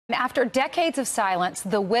After decades of silence,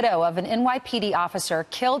 the widow of an NYPD officer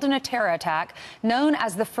killed in a terror attack known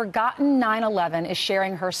as the Forgotten 9/11 is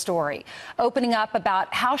sharing her story, opening up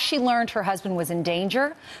about how she learned her husband was in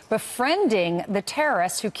danger, befriending the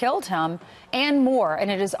terrorists who killed him, and more.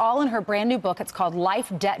 And it is all in her brand new book. It's called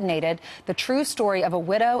Life Detonated, the true story of a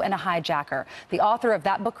widow and a hijacker. The author of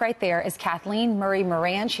that book right there is Kathleen Murray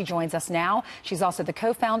Moran. She joins us now. She's also the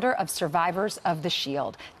co-founder of Survivors of the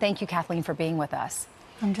Shield. Thank you, Kathleen, for being with us.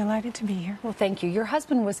 I'm delighted to be here. Well, thank you. Your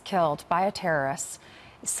husband was killed by a terrorist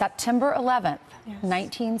September 11th, Yes.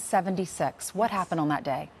 1976. What happened on that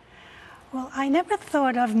day? Well, I never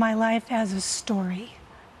thought of my life as a story,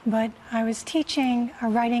 but I was teaching a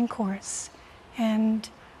writing course, and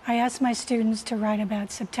I asked my students to write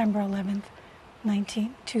about September 11th,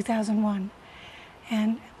 2001.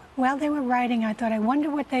 And while they were writing, I thought, I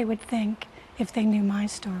wonder what they would think if they knew my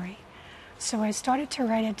story. So I started to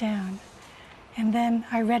write it down. And then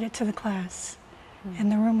I read it to the class, and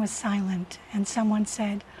the room was silent, and someone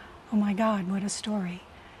said, "Oh my God, what a story."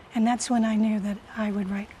 And that's when I knew that I would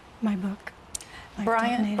write my book. Life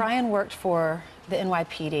Detonated. Brian worked for the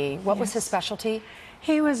NYPD. What was his specialty?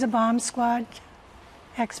 He was a bomb squad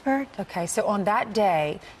expert. Okay, so on that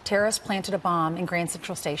day, terrorists planted a bomb in Grand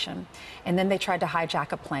Central Station, and then they tried to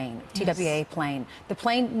hijack a plane, TWA plane. The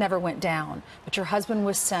plane never went down, but your husband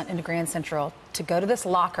was sent into Grand Central to go to this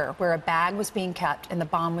locker where a bag was being kept and the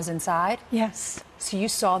bomb was inside? Yes. So you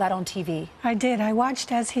saw that on TV? I did. I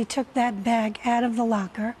watched as he took that bag out of the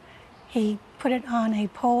locker. He put it on a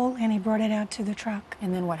pole and he brought it out to the truck.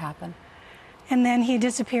 And then what happened? And then he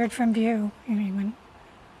disappeared from view.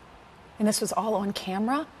 And this was all on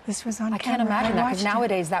camera? This was on camera. I can't imagine that, because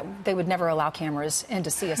nowadays they would never allow cameras in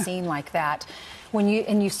to see a scene like that.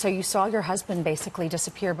 So you saw your husband basically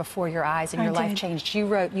disappear before your eyes, and your life changed.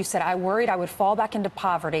 You said, "I worried I would fall back into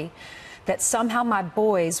poverty, that somehow my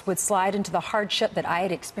boys would slide into the hardship that I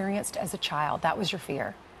had experienced as a child." That was your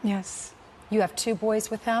fear. Yes. You have 2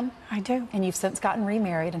 boys with him? I do. And you've since gotten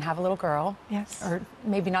remarried and have a little girl? Yes. Or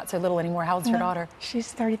maybe not so little anymore. How old's your daughter?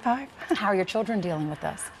 She's 35. How are your children dealing with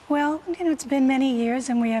this? Well, it's been many years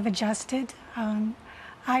and we have adjusted.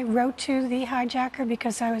 I wrote to the hijacker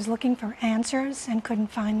because I was looking for answers and couldn't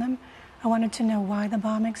find them. I wanted to know why the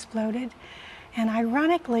bomb exploded. And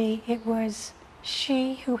ironically, it was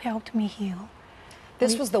she who helped me heal.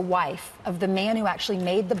 This was the wife of the man who actually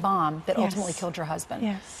made the bomb that ultimately killed your husband.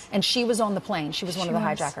 Yes. And she was on the plane. She was one of the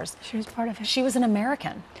hijackers. She was part of it. She was an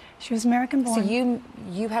American. She was American born. So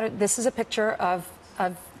you had this is a picture of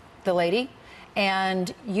the lady,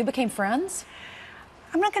 and you became friends?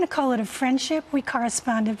 I'm not going to call it a friendship. We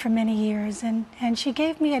corresponded for many years, and she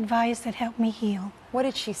gave me advice that helped me heal. What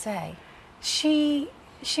did she say? She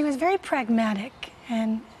was very pragmatic,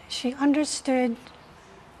 and she understood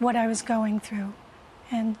what I was going through.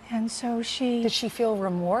 And so she... Did she feel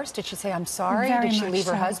remorse? Did she say, "I'm sorry"? Did she leave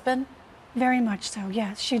her husband? Very much so,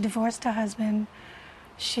 yes. She divorced her husband.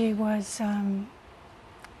 She was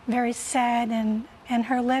very sad, and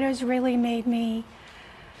her letters really made me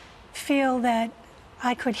feel that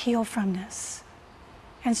I could heal from this.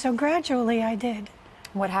 And so gradually I did.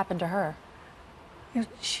 What happened to her?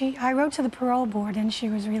 I wrote to the parole board and she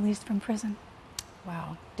was released from prison.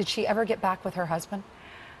 Wow. Did she ever get back with her husband?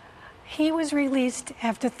 He was released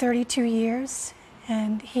after 32 years,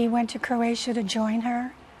 and he went to Croatia to join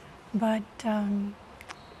her, but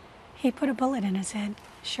he put a bullet in his head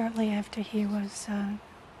shortly after he was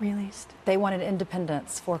released. They wanted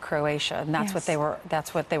independence for Croatia, and that's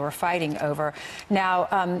what they were fighting over.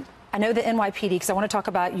 Now, I know the NYPD, because I want to talk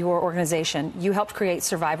about your organization. You helped create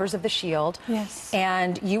Survivors of the Shield. Yes.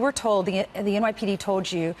 And you were told, the NYPD told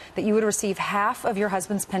you that you would receive half of your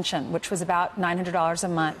husband's pension, which was about $900 a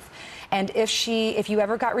month. And if you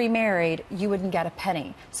ever got remarried, you wouldn't get a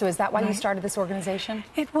penny. So is that why you started this organization?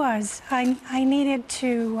 It was. I needed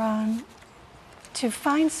to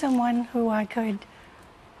find someone who I could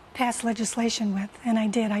pass legislation with, and I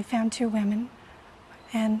did. I found 2 women,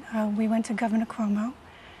 and we went to Governor Cuomo.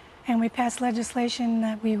 And we passed legislation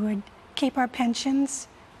that we would keep our pensions,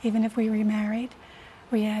 even if we remarried.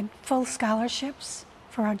 We had full scholarships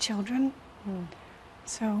for our children.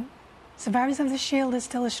 So Survivors of the Shield is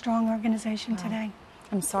still a strong organization today.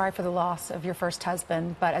 I'm sorry for the loss of your first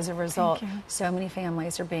husband, but as a result, so many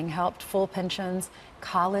families are being helped. Full pensions,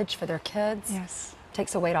 college for their kids. Yes.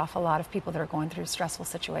 Takes a weight off a lot of people that are going through a stressful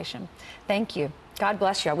situation. Thank you. God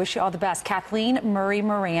bless you. I wish you all the best. Kathleen Murray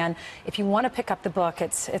Moran. If you want to pick up the book,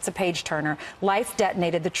 it's a page turner. Life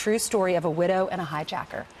Detonated, the true story of a widow and a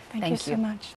hijacker. Thank you so much.